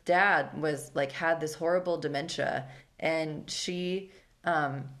her dad was like, had this horrible dementia, and she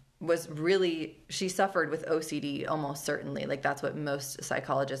she suffered with OCD almost certainly. Like that's what most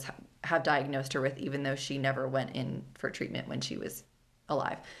psychologists have diagnosed her with, even though she never went in for treatment when she was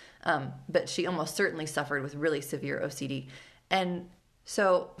alive. But she almost certainly suffered with really severe OCD. And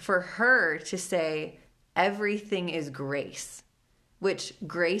so for her to say everything is grace, which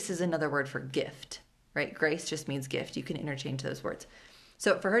grace is another word for gift, right? Grace just means gift. You can interchange those words.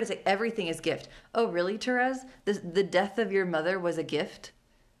 So for her to say everything is gift. Oh, really, Therese? The death of your mother was a gift?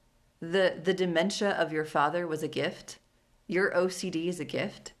 The dementia of your father was a gift? Your OCD is a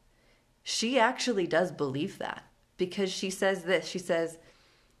gift? She actually does believe that because she says this. She says,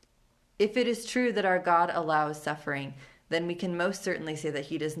 if it is true that our God allows suffering, then we can most certainly say that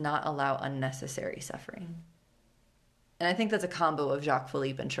he does not allow unnecessary suffering. And I think that's a combo of Jacques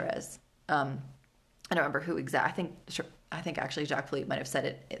Philippe and Therese. I don't remember who exactly. I think actually Jacques Philippe might have said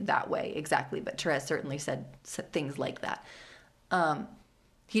it that way exactly, but Therese certainly said things like that.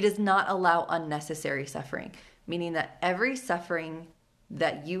 He does not allow unnecessary suffering, meaning that every suffering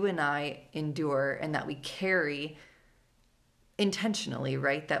that you and I endure and that we carry intentionally,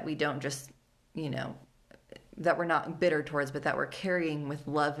 right? That we don't just, that we're not bitter towards, but that we're carrying with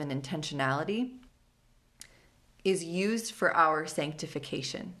love and intentionality, is used for our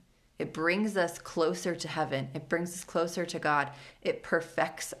sanctification. It brings us closer to heaven. It brings us closer to God. It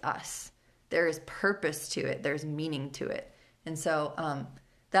perfects us. There is purpose to it. There's meaning to it. And so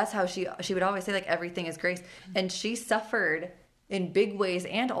that's how she would always say, like, everything is grace. And she suffered in big ways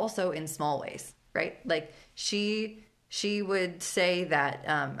and also in small ways, right? Like she would say that,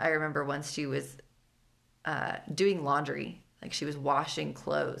 I remember once she was doing laundry, like she was washing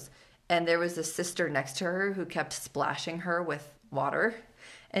clothes, and there was a sister next to her who kept splashing her with water.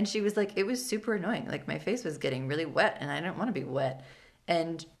 And she was like, it was super annoying. Like my face was getting really wet and I didn't want to be wet.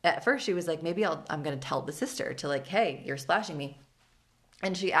 And at first she was like, maybe I'm going to tell the sister to like, hey, you're splashing me.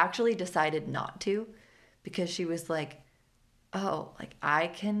 And she actually decided not to, because she was like, oh, like I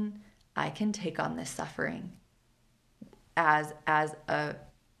can take on this suffering as a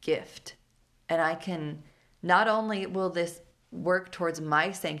gift. And I can, not only will this work towards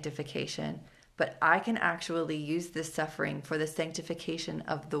my sanctification, but I can actually use this suffering for the sanctification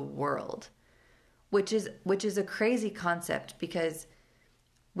of the world, which is a crazy concept, because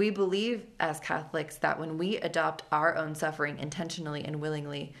we believe as Catholics that when we adopt our own suffering intentionally and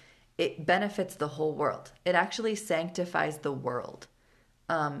willingly, it benefits the whole world. It actually sanctifies the world.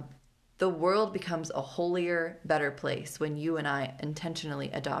 The world becomes a holier, better place when you and I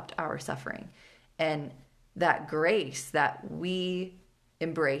intentionally adopt our suffering. And that grace that we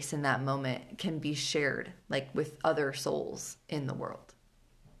embrace in that moment can be shared like with other souls in the world.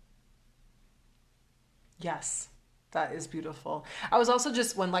 Yes, that is beautiful. I was also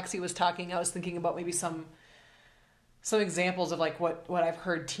just, when Lexi was talking, I was thinking about maybe some examples of like what I've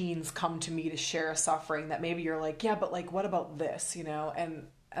heard teens come to me to share a suffering that maybe you're like, yeah, but like, what about this,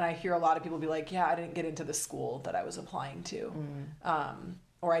 and I hear a lot of people be like, yeah, I didn't get into the school that I was applying to.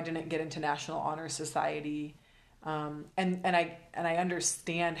 Or I didn't get into National Honor Society. And I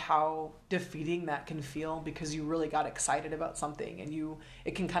understand how defeating that can feel, because you really got excited about something, and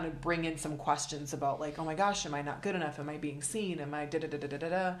it can kind of bring in some questions about like, oh my gosh, am I not good enough? Am I being seen? Am I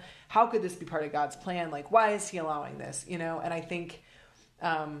da-da-da-da-da-da? How could this be part of God's plan? Like, why is he allowing this? And I think,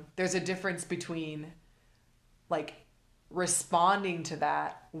 there's a difference between like responding to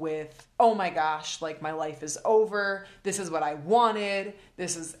that with, oh my gosh, like my life is over. This is what I wanted.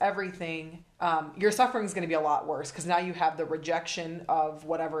 This is everything. Your suffering is going to be a lot worse because now you have the rejection of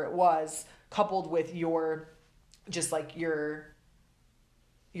whatever it was coupled with your, just like the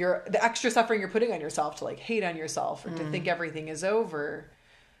extra suffering you're putting on yourself to like hate on yourself or to think everything is over.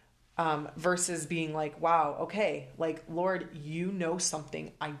 Versus being like, wow, okay, like, Lord, you know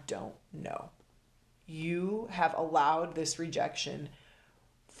something I don't know. You have allowed this rejection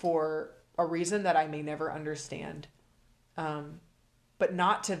for a reason that I may never understand. But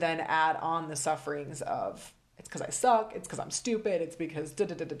not to then add on the sufferings of, it's because I suck, it's because I'm stupid, it's because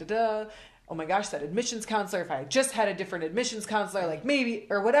da-da-da-da-da-da. Oh my gosh, that admissions counselor, if I had just had a different admissions counselor, like maybe,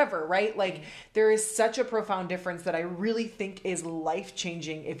 or whatever, right? Like there is such a profound difference that I really think is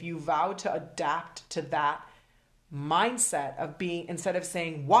life-changing if you vow to adapt to that mindset of being, instead of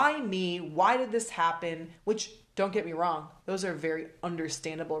saying, why me? Why did this happen? Which, don't get me wrong, those are very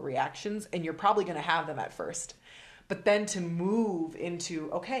understandable reactions and you're probably going to have them at first. But then to move into,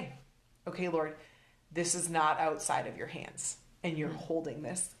 okay, Lord, this is not outside of your hands and you're holding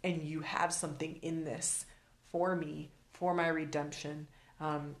this and you have something in this for me, for my redemption.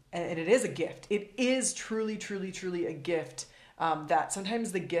 And it is a gift. It is truly, truly, truly a gift. That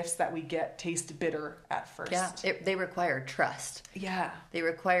sometimes the gifts that we get taste bitter at first. Yeah, they require trust. Yeah. They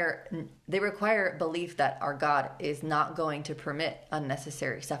require belief that our God is not going to permit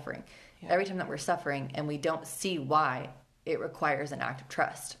unnecessary suffering. Yeah. Every time that we're suffering and we don't see why, it requires an act of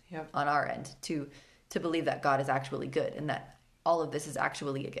trust on our end to believe that God is actually good and that all of this is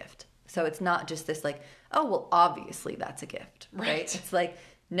actually a gift. So it's not just this like, oh, well, obviously that's a gift, right? It's like,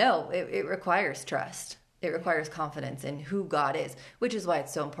 no, it requires trust. It requires confidence in who God is, which is why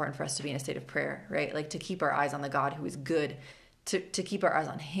it's so important for us to be in a state of prayer, right? Like to keep our eyes on the God who is good, to keep our eyes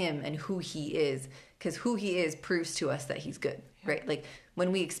on him and who he is, because who he is proves to us that he's good, right? Like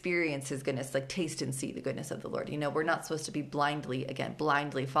when we experience his goodness, like taste and see the goodness of the Lord. You know, we're not supposed to be blindly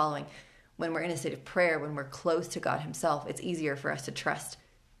following. When we're in a state of prayer, when we're close to God himself, it's easier for us to trust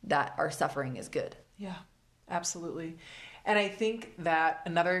that our suffering is good. Yeah, absolutely. And I think that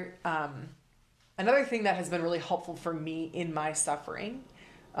another thing that has been really helpful for me in my suffering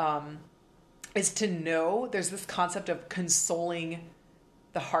is to know there's this concept of consoling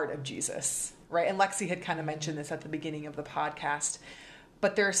the heart of Jesus, right? And Lexi had kind of mentioned this at the beginning of the podcast,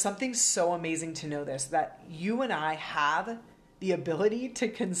 but there's something so amazing to know this, that you and I have the ability to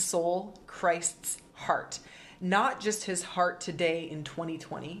console Christ's heart, not just his heart today in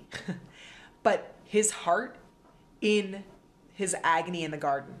 2020, but his heart in his agony in the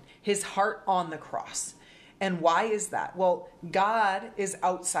garden, his heart on the cross. And why is that? Well, God is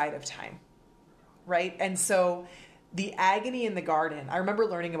outside of time, right? And so the agony in the garden, I remember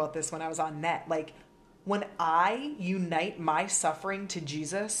learning about this when I was on net. Like when I unite my suffering to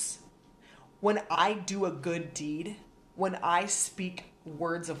Jesus, when I do a good deed, when I speak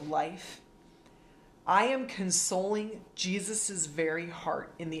words of life, I am consoling Jesus's very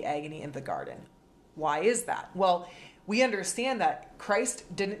heart in the agony in the garden. Why is that? Well, we understand that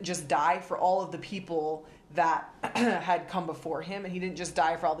Christ didn't just die for all of the people that had come before him, and he didn't just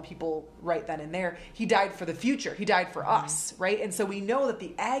die for all the people right then and there. He died for the future. He died for us, right? And so we know that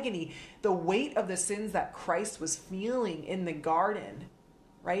the agony, the weight of the sins that Christ was feeling in the garden,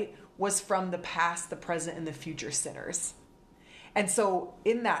 right, was from the past, the present, and the future sinners. And so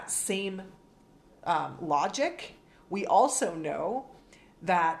in that same logic, we also know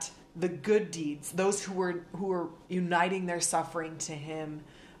that the good deeds, those who were uniting their suffering to him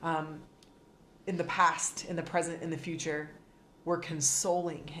in the past, in the present, in the future, were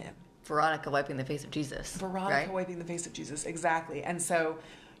consoling him. Veronica wiping the face of Jesus. Wiping the face of Jesus, exactly. And so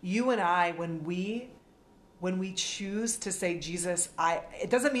you and I, when we choose to say, Jesus, it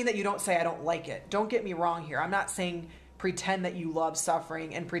doesn't mean that you don't say, I don't like it. Don't get me wrong here. I'm not saying pretend that you love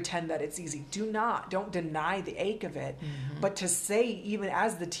suffering and pretend that it's easy. Don't deny the ache of it. Mm-hmm. But to say, even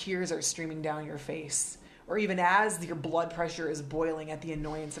as the tears are streaming down your face, or even as your blood pressure is boiling at the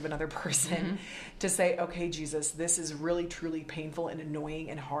annoyance of another person, to say, okay, Jesus, this is really, truly painful and annoying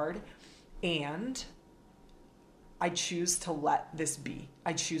and hard. And I choose to let this be.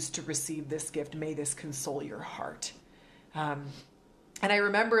 I choose to receive this gift. May this console your heart. And I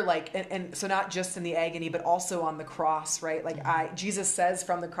remember and so not just in the agony, but also on the cross, right? Like Jesus says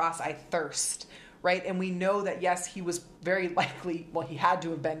from the cross, I thirst, right? And we know that, yes, he was very likely, well, he had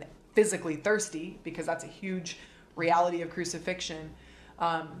to have been physically thirsty because that's a huge reality of crucifixion.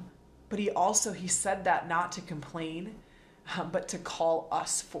 But he said that not to complain, but to call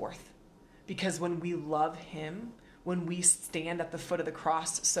us forth. Because when we love him, when we stand at the foot of the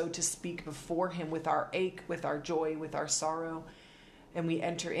cross, so to speak, before him with our ache, with our joy, with our sorrow, and we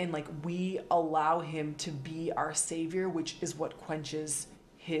enter in, like, we allow him to be our Savior, which is what quenches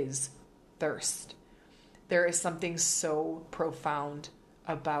his thirst. There is something so profound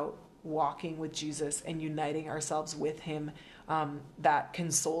about walking with Jesus and uniting ourselves with him that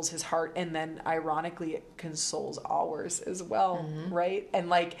consoles his heart, and then ironically it consoles ours as well, right? And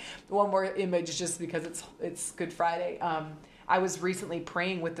like, one more image, just because it's Good Friday. I was recently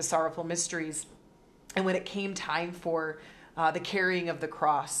praying with the Sorrowful Mysteries, and when it came time for the carrying of the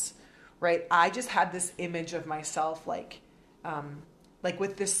cross, right, I just had this image of myself like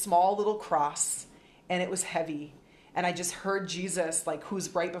with this small little cross, and it was heavy. And I just heard Jesus, like,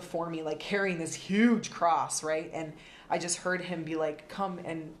 who's right before me, like, carrying this huge cross, right? And I just heard him be like, come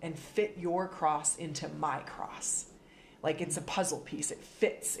and fit your cross into my cross. Like, it's a puzzle piece. It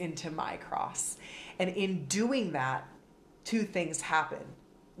fits into my cross. And in doing that, two things happen.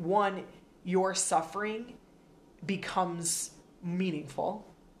 One, your suffering becomes meaningful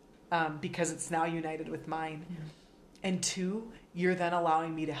because it's now united with mine. Mm-hmm. And two, you're then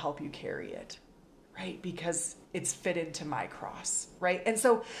allowing me to help you carry it. Right? Because it's fit into my cross, right? And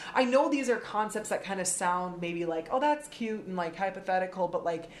so I know these are concepts that kind of sound maybe like, oh, that's cute and like hypothetical, but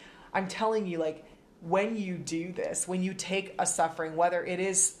like, I'm telling you, like, when you do this, when you take a suffering, whether it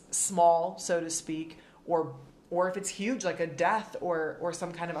is small, so to speak, or if it's huge, like a death or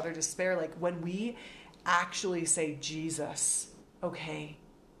some kind of other despair, like when we actually say, Jesus, okay,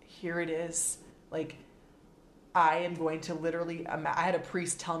 here it is, like, I am going to literally, I had a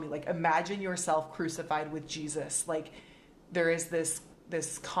priest tell me, like, imagine yourself crucified with Jesus. Like, there is this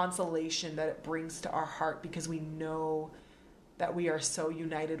consolation that it brings to our heart because we know that we are so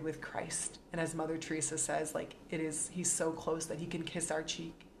united with Christ. And as Mother Teresa says, like, he's so close that he can kiss our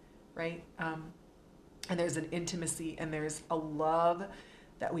cheek, right? And there's an intimacy and there's a love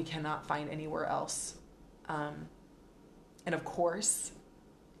that we cannot find anywhere else. And of course,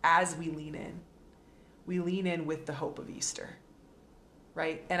 as we lean in with the hope of Easter,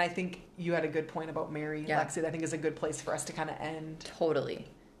 right? And I think you had a good point about Mary, yeah. Lexi, that I think is a good place for us to kind of end. Totally.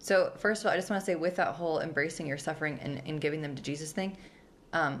 So first of all, I just want to say, with that whole embracing your suffering and giving them to Jesus thing,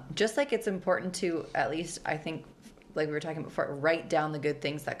 just like it's important to, at least I think, like we were talking before, write down the good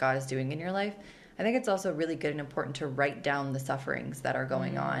things that God is doing in your life. I think it's also really good and important to write down the sufferings that are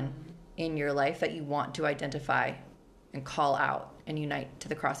going on in your life that you want to identify and call out and unite to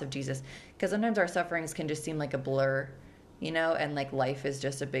the cross of Jesus. Because sometimes our sufferings can just seem like a blur, you know, and like life is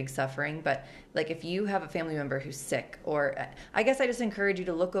just a big suffering. But like, if you have a family member who's sick, or I guess I just encourage you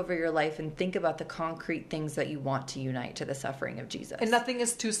to look over your life and think about the concrete things that you want to unite to the suffering of Jesus. And nothing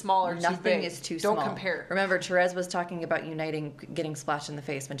is too small or too big. Nothing is too small. Don't compare. Remember, Therese was talking about uniting, getting splashed in the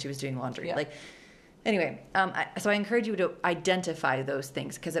face when she was doing laundry. Yeah. Like, anyway, so I encourage you to identify those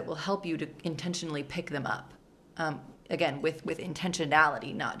things because it will help you to intentionally pick them up. Again, with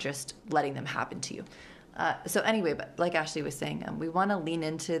intentionality, not just letting them happen to you. So anyway, but like Ashley was saying, we want to lean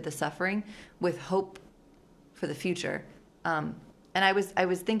into the suffering with hope for the future. And I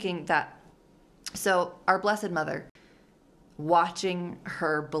was thinking that, so our Blessed Mother, watching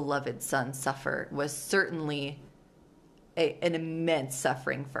her beloved son suffer was certainly an immense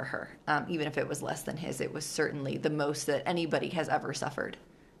suffering for her. Even if it was less than his, it was certainly the most that anybody has ever suffered,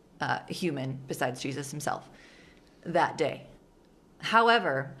 human besides Jesus himself, that day.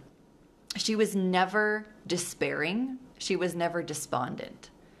 However, she was never despairing. She was never despondent.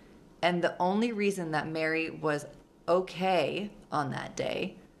 And the only reason that Mary was okay on that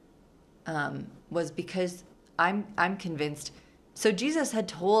day was because I'm convinced. So Jesus had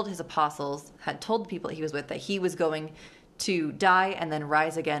told his apostles, had told the people that he was with, that he was going to die and then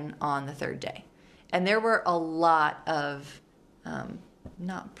rise again on the third day. And there were a lot of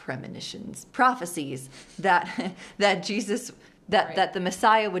not premonitions, prophecies that Jesus, that the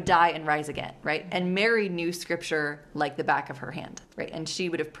Messiah would die and rise again, right? And Mary knew Scripture like the back of her hand, right? And she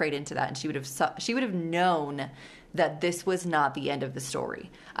would have prayed into that, and she would have known that this was not the end of the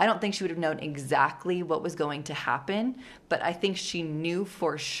story. I don't think she would have known exactly what was going to happen, but I think she knew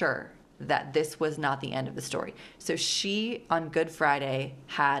for sure that this was not the end of the story. So she, on Good Friday,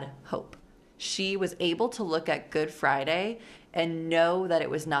 had hope. She was able to look at Good Friday and know that it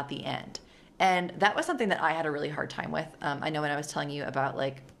was not the end. And that was something that I had a really hard time with. I know when I was telling you about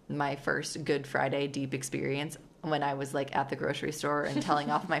like my first Good Friday deep experience when I was like at the grocery store and telling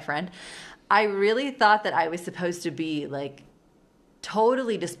off my friend, I really thought that I was supposed to be like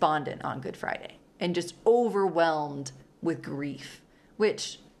totally despondent on Good Friday and just overwhelmed with grief,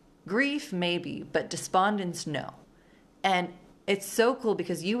 which grief maybe, but despondence no. And it's so cool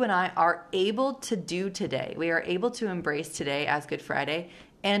because you and I are able to do today. We are able to embrace today as Good Friday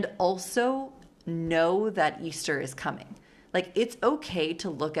and also know that Easter is coming. Like, it's okay to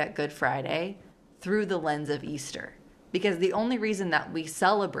look at Good Friday through the lens of Easter, because the only reason that we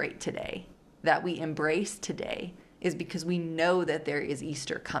celebrate today, that we embrace today, is because we know that there is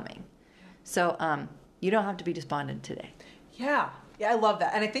Easter coming. So you don't have to be despondent today. Yeah, I love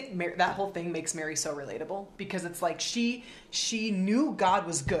that. And I think that whole thing makes Mary so relatable, because it's like she knew God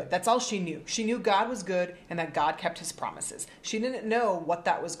was good. That's all she knew. She knew God was good and that God kept his promises. She didn't know what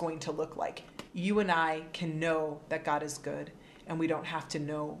that was going to look like. You and I can know that God is good, and we don't have to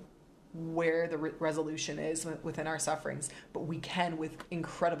know where the resolution is within our sufferings, but we can with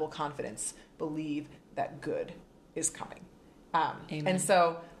incredible confidence believe that good is coming. Amen. And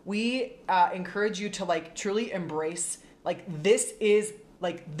so we encourage you to like truly embrace, like, this is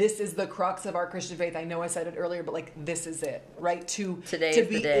the crux of our Christian faith. I know I said it earlier, but like, this is it, right? To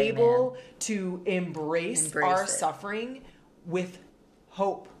be able to embrace our suffering with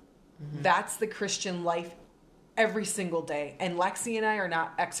hope. Mm-hmm. That's the Christian life every single day. And Lexi and I are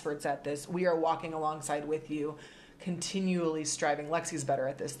not experts at this. We are walking alongside with you, continually striving. Lexi's better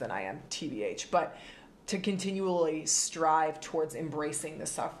at this than I am, TBH, but to continually strive towards embracing the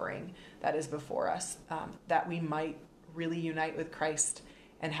suffering that is before us, that we might really unite with Christ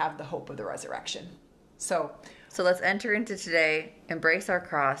and have the hope of the resurrection. So let's enter into today, embrace our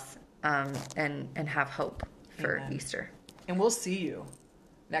cross, and have hope for Amen. Easter. And we'll see you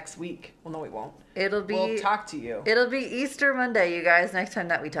next week. Well, no, we won't. We'll talk to you. It'll be Easter Monday, you guys, next time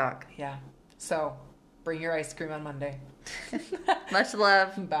that we talk. Yeah. So bring your ice cream on Monday. Much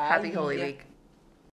love. Bye. Happy Holy Week.